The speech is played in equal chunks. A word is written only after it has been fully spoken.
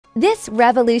This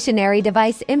revolutionary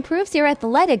device improves your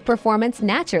athletic performance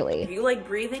naturally. If you like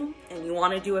breathing and you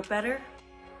want to do it better,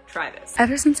 try this.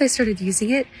 Ever since I started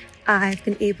using it, I've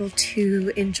been able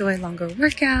to enjoy longer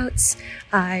workouts.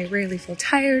 I rarely feel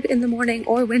tired in the morning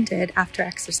or winded after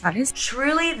exercise.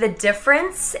 Truly, the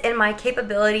difference in my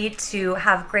capability to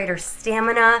have greater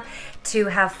stamina, to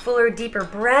have fuller, deeper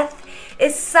breath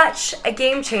is such a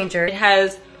game changer. It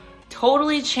has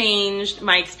totally changed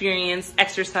my experience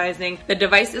exercising. The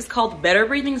device is called Better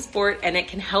Breathing Sport, and it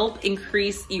can help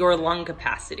increase your lung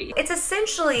capacity. It's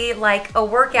essentially like a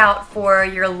workout for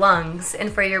your lungs and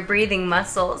for your breathing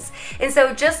muscles. And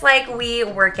so just like we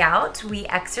work out, we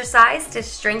exercise to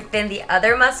strengthen the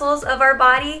other muscles of our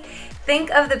body.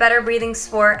 Think of the Better Breathing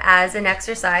Sport as an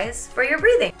exercise for your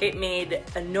breathing. It made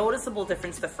a noticeable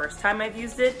difference the first time I've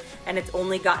used it, and it's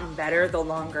only gotten better the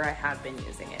longer I have been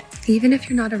using it. Even if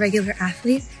you're not a regular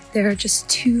athlete, there are just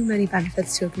too many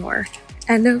benefits to ignore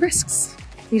and no risks.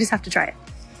 You just have to try it.